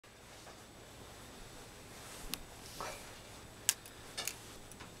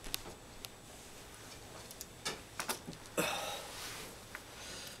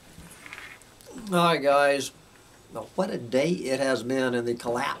Hi guys. Now, what a day it has been in the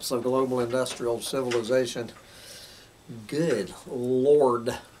collapse of global industrial civilization. Good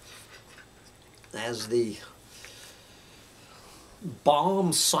Lord. As the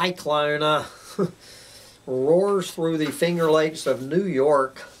bomb cyclone roars through the Finger Lakes of New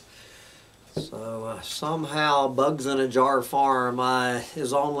York. So somehow Bugs in a Jar Farm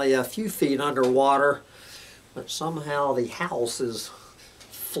is only a few feet underwater, but somehow the house is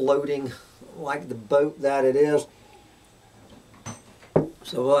floating like the boat that it is.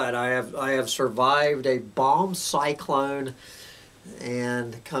 So what? I have survived a bomb cyclone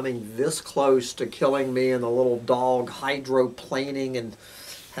and coming this close to killing me and the little dog hydroplaning and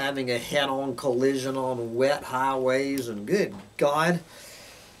having a head-on collision on wet highways, and good God,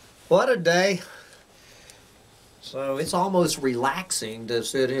 what a day. So it's almost relaxing to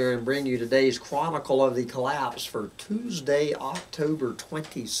sit here and bring you today's Chronicle of the Collapse for Tuesday, October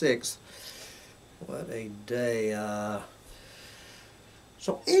 26th. What a day.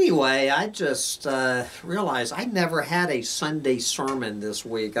 So anyway, I just realized I never had a Sunday sermon this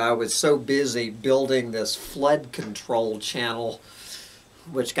week. I was so busy building this flood control channel,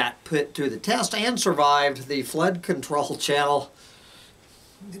 which got put to the test and survived. The flood control channel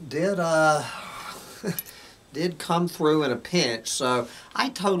did did come through in a pinch. So I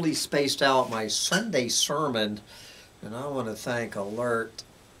totally spaced out my Sunday sermon, and I want to thank alert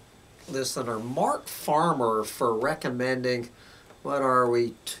listener Mark Farmer for recommending, what are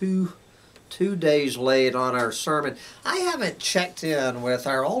we, two days late on our sermon. I haven't checked in with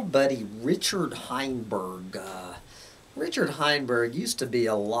our old buddy Richard Heinberg. Richard Heinberg used to be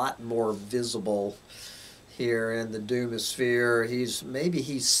a lot more visible here in the Doomosphere.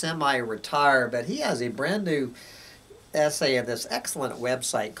 He's semi-retired, but he has a brand new essay in this excellent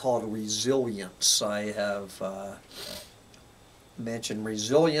website called Resilience. I have mentioned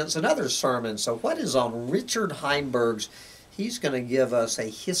Resilience in other sermons. So what is on Richard Heinberg's? He's going to give us a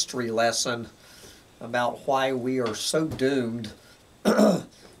history lesson about why we are so doomed.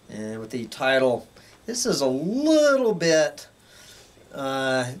 And with the title, this is a little bit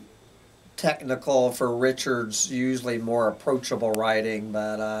technical for Richard's usually more approachable writing,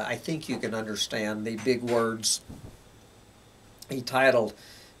 but I think you can understand the big words. He titled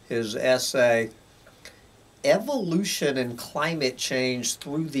his essay, Evolution and Climate Change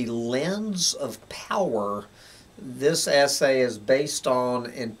Through the Lens of Power. This essay is based on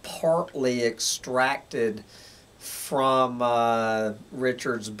and partly extracted from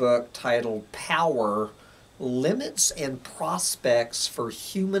Richard's book titled Power, Limits and Prospects for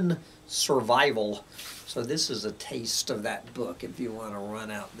Human Survival. So this is a taste of that book if you want to run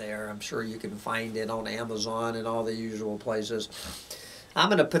out there. I'm sure you can find it on Amazon and all the usual places. I'm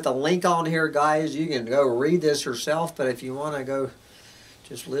going to put the link on here, guys. You can go read this yourself, but if you want to go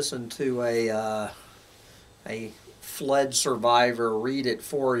just listen to a flood survivor read it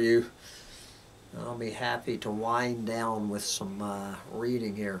for you, I'll be happy to wind down with some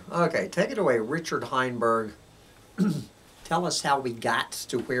reading here. Okay, take it away, Richard Heinberg. Tell us how we got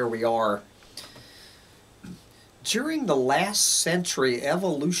to where we are. During the last century,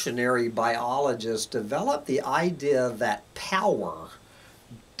 evolutionary biologists developed the idea that power,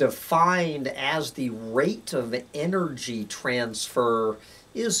 defined as the rate of energy transfer,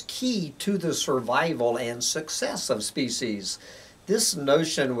 is key to the survival and success of species. This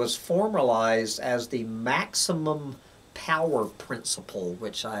notion was formalized as the maximum power principle,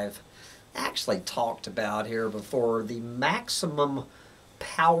 which I've actually talked about here before. The maximum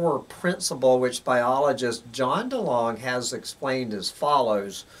power principle, which biologist John DeLong has explained as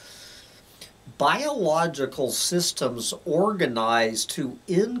follows. Biological systems organize to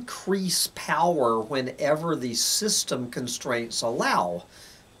increase power whenever the system constraints allow.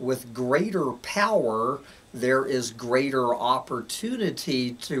 With greater power, there is greater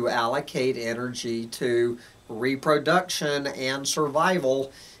opportunity to allocate energy to reproduction and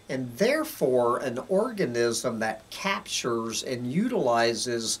survival, and therefore an organism that captures and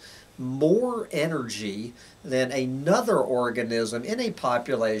utilizes more energy than another organism in a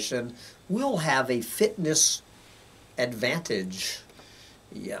population will have a fitness advantage.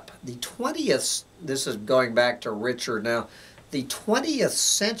 Yep. The 20th, this is going back to Richard now, the 20th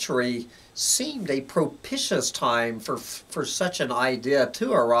century seemed a propitious time for such an idea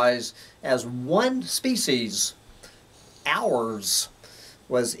to arise, as one species, ours,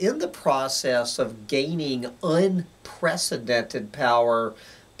 was in the process of gaining unprecedented power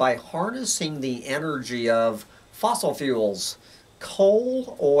by harnessing the energy of fossil fuels.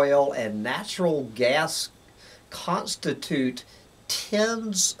 Coal, oil, and natural gas constitute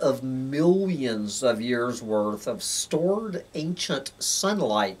tens of millions of years worth of stored ancient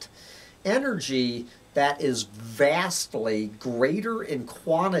sunlight energy that is vastly greater in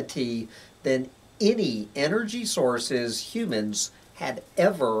quantity than any energy sources humans had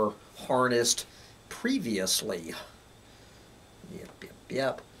ever harnessed previously.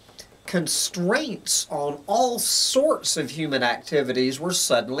 Yep. Constraints on all sorts of human activities were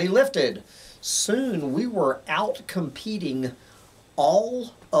suddenly lifted. Soon we were out-competing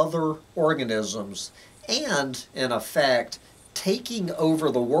all other organisms and, in effect, taking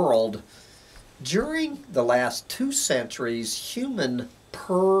over the world. During the last 2 centuries, human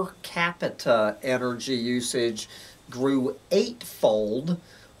per capita energy usage grew 8-fold,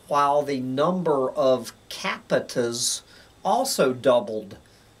 while the number of capitas also doubled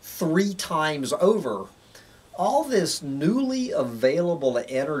 3 times over. All this newly available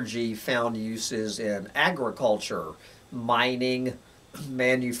energy found uses in agriculture, mining,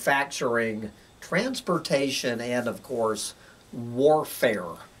 manufacturing, transportation, and of course,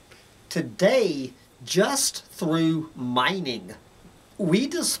 warfare. Today, just through mining, we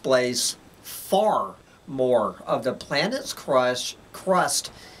displace far more of the planet's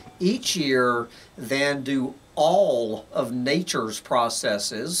crust each year than do all of nature's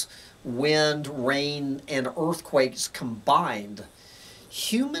processes, wind, rain, and earthquakes combined.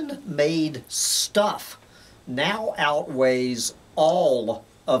 Human-made stuff now outweighs all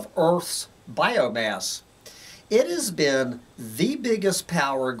of Earth's biomass. It has been the biggest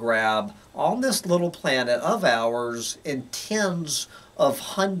power grab on this little planet of ours in tens of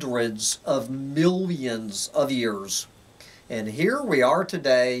hundreds of millions of years. And here we are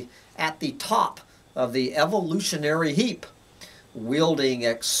today at the top of the evolutionary heap, wielding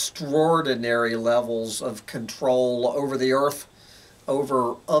extraordinary levels of control over the earth,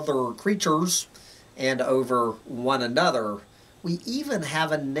 over other creatures, and over one another. We even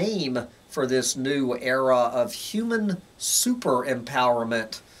have a name for this new era of human super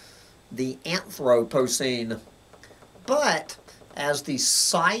empowerment, the Anthropocene. But as the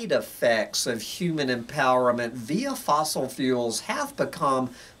side effects of human empowerment via fossil fuels have become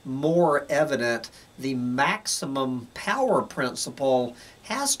more evident, the maximum power principle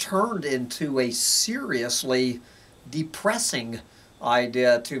has turned into a seriously depressing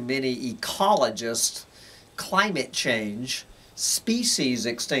idea to many ecologists. Climate change, species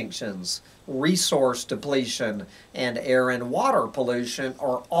extinctions, resource depletion, and air and water pollution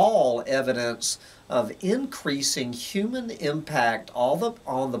are all evidence of increasing human impact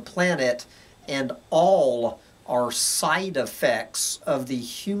on the planet, and all are side effects of the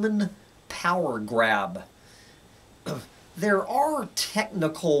human power grab. There are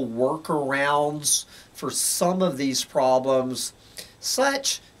technical workarounds for some of these problems,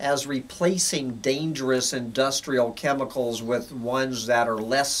 such as replacing dangerous industrial chemicals with ones that are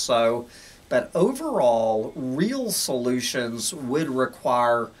less so, but overall, real solutions would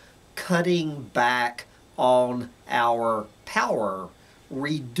require cutting back on our power,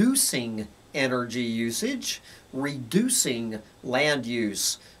 reducing energy usage, reducing land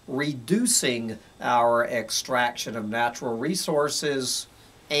use, reducing our extraction of natural resources,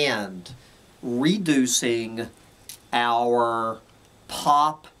 and reducing our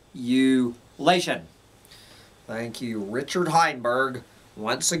population. Thank you, Richard Heinberg.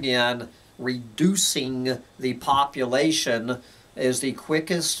 Once again, reducing the population is the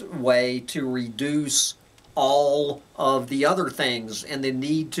quickest way to reduce all of the other things in the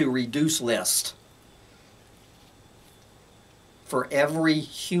need to reduce list. For every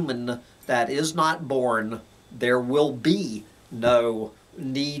human that is not born, there will be no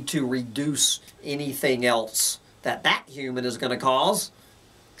need to reduce anything else that human is going to cause.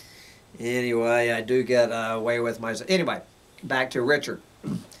 Anyway, I do get away with myself. Anyway, back to Richard.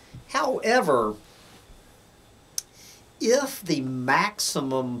 However, if the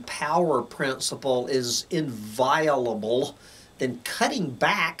maximum power principle is inviolable, then cutting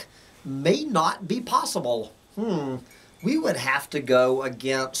back may not be possible. We would have to go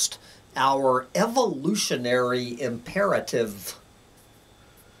against our evolutionary imperative.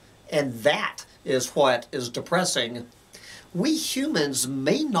 And that is what is depressing. We humans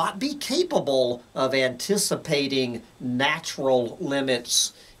may not be capable of anticipating natural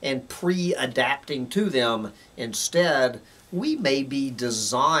limits and pre-adapting to them. Instead, we may be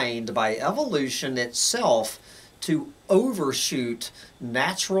designed by evolution itself to overshoot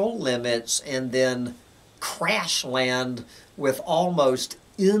natural limits and then crash land with almost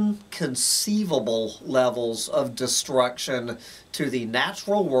inconceivable levels of destruction to the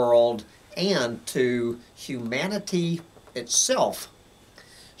natural world and to humanity itself.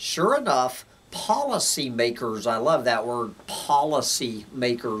 Sure enough, Policymakers, I love that word,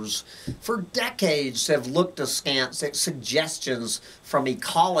 policymakers, for decades have looked askance at suggestions from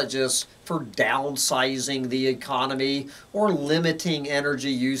ecologists for downsizing the economy or limiting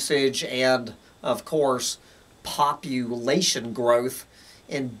energy usage and, of course, population growth.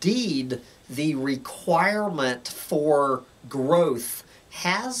 Indeed, the requirement for growth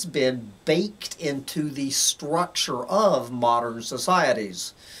has been baked into the structure of modern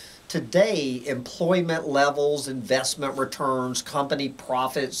societies. Today, employment levels, investment returns, company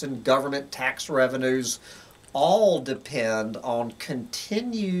profits, and government tax revenues all depend on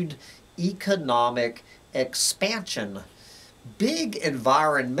continued economic expansion. Big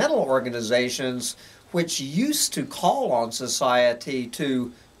environmental organizations, which used to call on society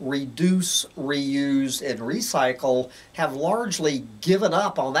to reduce, reuse, and recycle, have largely given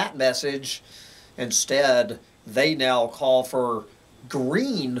up on that message. Instead, they now call for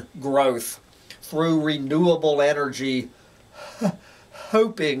green growth through renewable energy,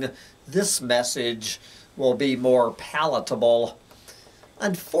 hoping this message will be more palatable.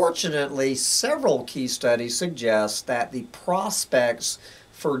 Unfortunately, several key studies suggest that the prospects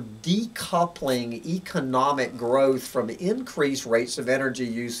for decoupling economic growth from increased rates of energy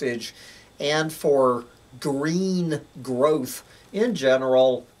usage and for green growth in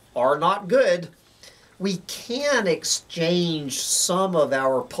general are not good. We can exchange some of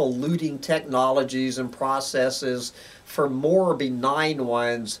our polluting technologies and processes for more benign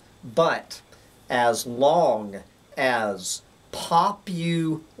ones, but as long as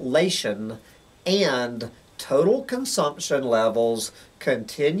population and total consumption levels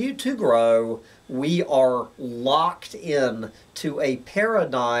continue to grow, we are locked in to a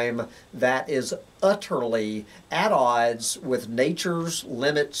paradigm that is utterly at odds with nature's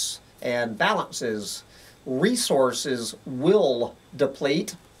limits and balances. Resources will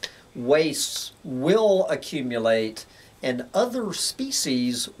deplete, wastes will accumulate, and other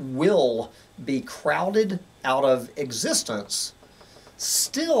species will be crowded out of existence.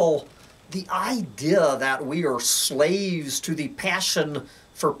 Still, the idea that we are slaves to the passion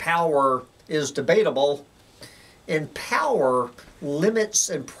for power is debatable. In power, limits,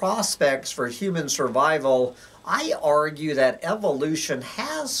 and prospects for human survival, I argue that evolution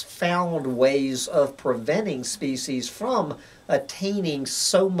has found ways of preventing species from attaining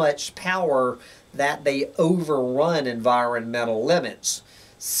so much power that they overrun environmental limits.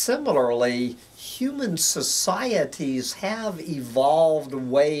 Similarly, human societies have evolved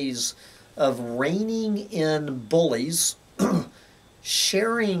ways of reining in bullies,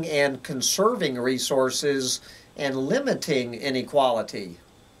 sharing and conserving resources, and limiting inequality.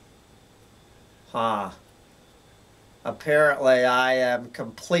 Apparently, I am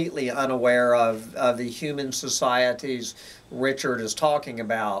completely unaware of the human societies Richard is talking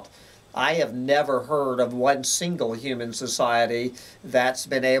about. I have never heard of one single human society that's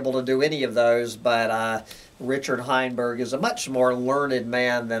been able to do any of those, but Richard Heinberg is a much more learned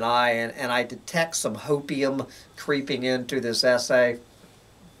man than I, and I detect some hopium creeping into this essay.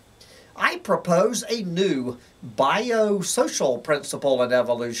 I propose a new biosocial principle in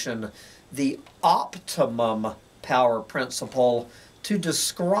evolution, the optimum power principle, to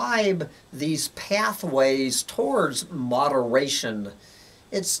describe these pathways towards moderation.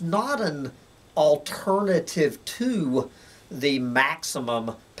 It's not an alternative to the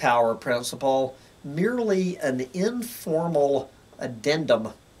maximum power principle, merely an informal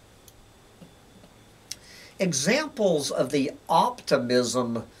addendum. Examples of the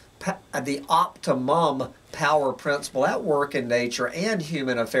optimum power principle at work in nature and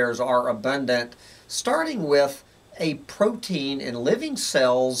human affairs are abundant, starting with a protein in living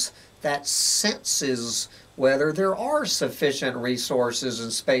cells that senses whether there are sufficient resources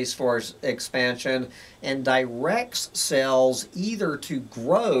and space for expansion and directs cells either to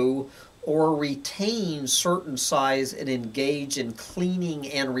grow or retain certain size and engage in cleaning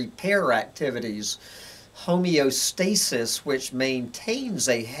and repair activities. Homeostasis, which maintains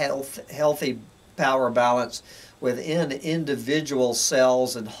a healthy power balance within individual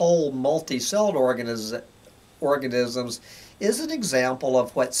cells and whole multi-celled organisms, is an example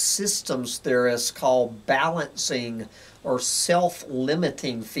of what systems theorists call balancing or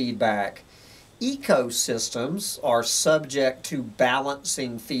self-limiting feedback. Ecosystems are subject to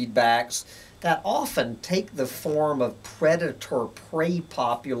balancing feedbacks that often take the form of predator-prey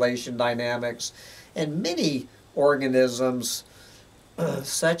population dynamics, and many organisms,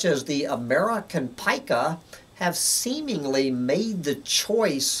 such as the American pika, have seemingly made the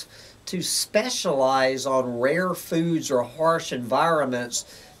choice to specialize on rare foods or harsh environments,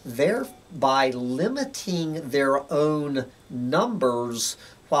 thereby limiting their own numbers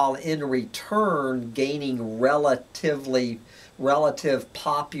while in return gaining relative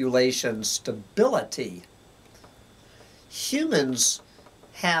population stability. Humans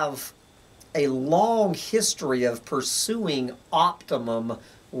have a long history of pursuing optimum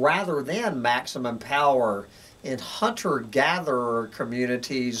rather than maximum power. In hunter-gatherer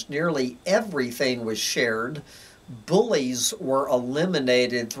communities, nearly everything was shared. Bullies were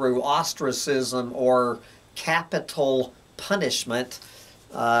eliminated through ostracism or capital punishment.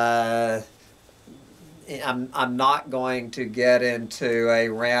 I'm not going to get into a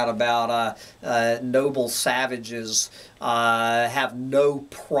rant about noble savages have no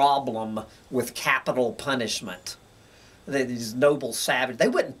problem with capital punishment. These noble savages, they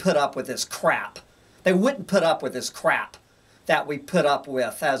wouldn't put up with this crap. They wouldn't put up with this crap that we put up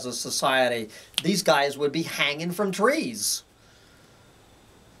with as a society. These guys would be hanging from trees.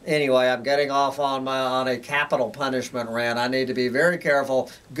 Anyway, I'm getting off on a capital punishment rant. I need to be very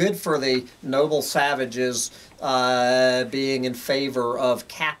careful. Good for the noble savages being in favor of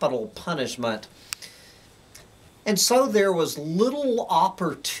capital punishment. And so there was little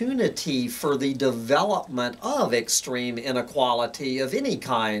opportunity for the development of extreme inequality of any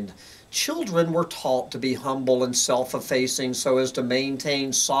kind. Children were taught to be humble and self-effacing so as to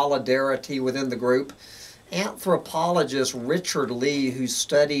maintain solidarity within the group. Anthropologist Richard Lee, who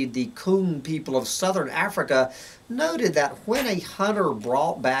studied the Kung people of southern Africa, noted that when a hunter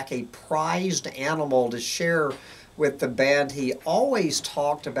brought back a prized animal to share with the band, he always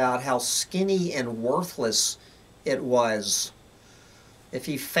talked about how skinny and worthless it was. If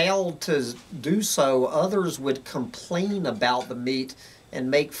he failed to do so, others would complain about the meat and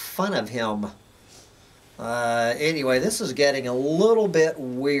make fun of him. Anyway, this is getting a little bit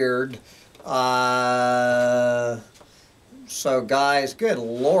weird. So guys, good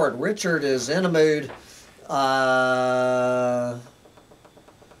Lord, Richard is in a mood.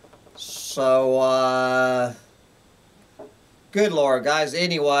 Good Lord, guys.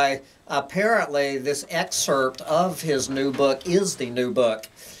 Anyway, apparently this excerpt of his new book is the new book.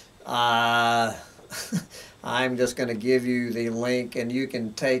 I'm just going to give you the link, and you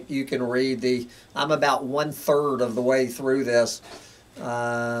can read the. I'm about 1/3 of the way through this.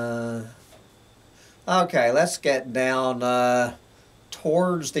 Okay, let's get down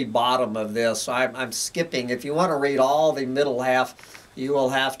towards the bottom of this. I'm skipping. If you want to read all the middle half, you will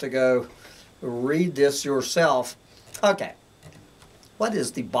have to go read this yourself. Okay, what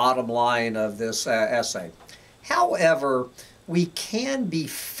is the bottom line of this essay? However, we can be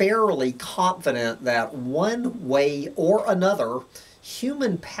fairly confident that one way or another,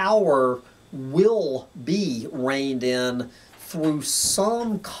 human power will be reined in through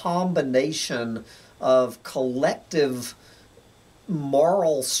some combination of collective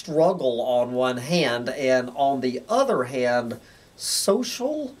moral struggle on one hand, and on the other hand,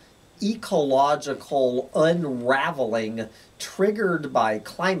 social ecological unraveling triggered by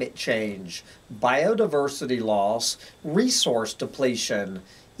climate change, biodiversity loss, resource depletion,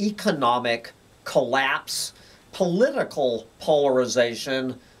 economic collapse, political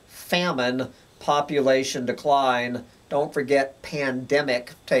polarization, famine, population decline. Don't forget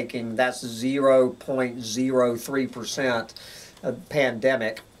pandemic that's 0.03%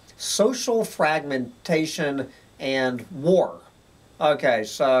 pandemic, social fragmentation, and war. Okay,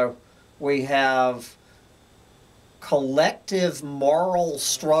 so we have collective moral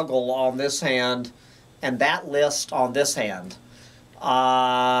struggle on this hand, and that list on this hand.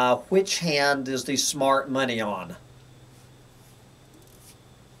 Which hand is the smart money on?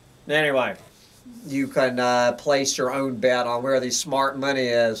 Anyway, you can place your own bet on where the smart money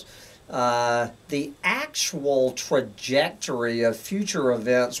is. The actual trajectory of future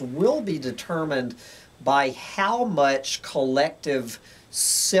events will be determined by how much collective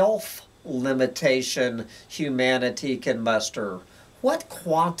self-limitation humanity can muster, what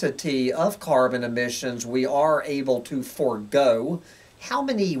quantity of carbon emissions we are able to forego, how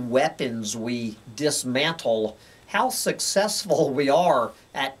many weapons we dismantle, how successful we are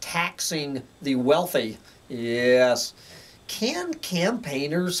at taxing the wealthy. Yes. Can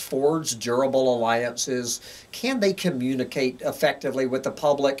campaigners forge durable alliances? Can they communicate effectively with the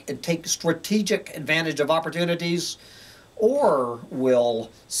public and take strategic advantage of opportunities? Or will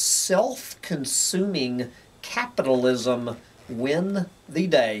self-consuming capitalism win the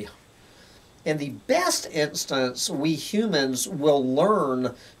day? In the best instance, we humans will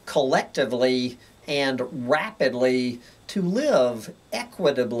learn collectively and rapidly to live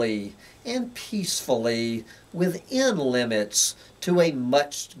equitably and peacefully within limits to a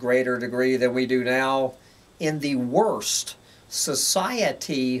much greater degree than we do now. In the worst,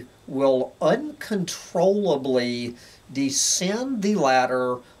 society will uncontrollably descend the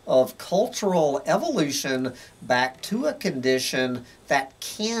ladder of cultural evolution back to a condition that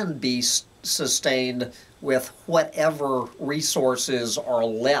can be sustained with whatever resources are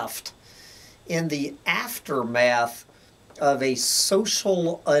left. In the aftermath of a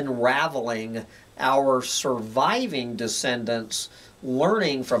social unraveling, our surviving descendants,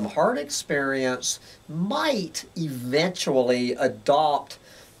 learning from hard experience, might eventually adopt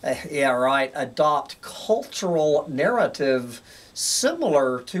cultural narrative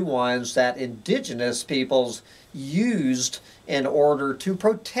similar to ones that indigenous peoples used in order to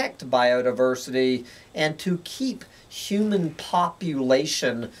protect biodiversity and to keep human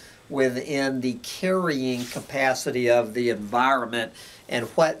population within the carrying capacity of the environment. And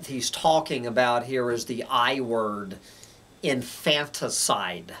what he's talking about here is the I word,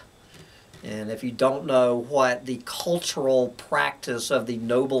 infanticide. And if you don't know what the cultural practice of the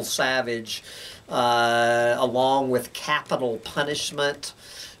noble savage, along with capital punishment,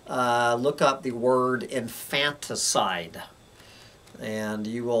 look up the word infanticide. And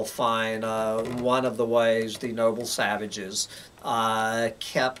you will find one of the ways the noble savages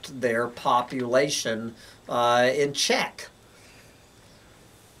kept their population in check.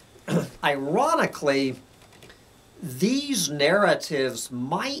 Ironically, these narratives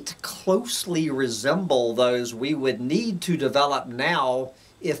might closely resemble those we would need to develop now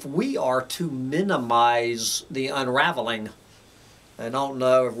if we are to minimize the unraveling. I don't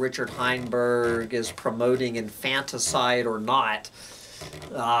know if Richard Heinberg is promoting infanticide or not.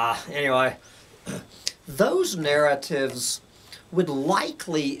 Anyway, those narratives would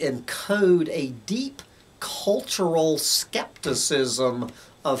likely encode a deep cultural skepticism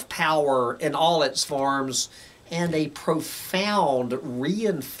of power in all its forms and a profound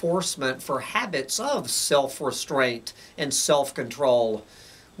reinforcement for habits of self-restraint and self-control.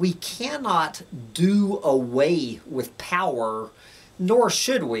 We cannot do away with power, nor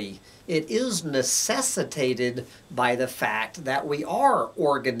should we. It is necessitated by the fact that we are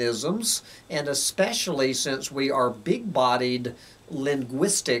organisms, and especially since we are big-bodied,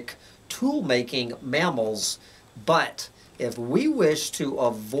 linguistic, tool-making mammals. But if we wish to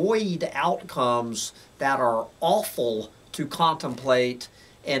avoid outcomes that are awful to contemplate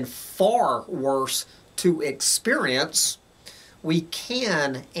and far worse to experience, we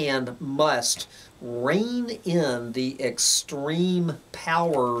can and must rein in the extreme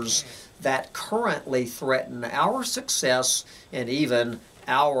powers that currently threaten our success and even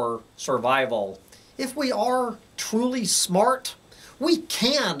our survival. If we are truly smart, we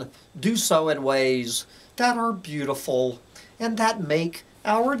can do so in ways that are beautiful and that make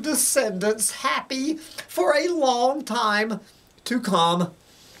our descendants happy for a long time to come.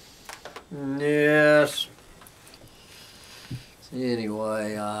 Yes.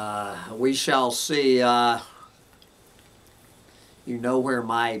 Anyway, we shall see. You know where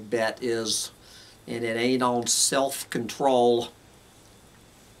my bet is, and it ain't on self-control.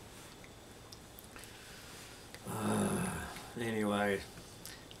 Anyway,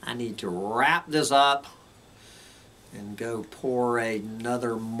 I need to wrap this up and go pour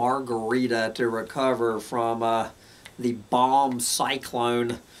another margarita to recover from the bomb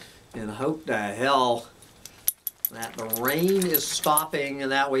cyclone, and hope to hell that the rain is stopping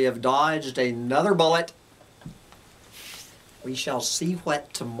and that we have dodged another bullet. We shall see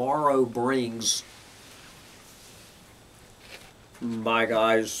what tomorrow brings. Bye,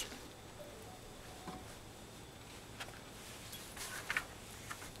 guys.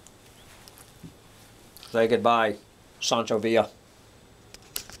 Say goodbye, Sancho Villa.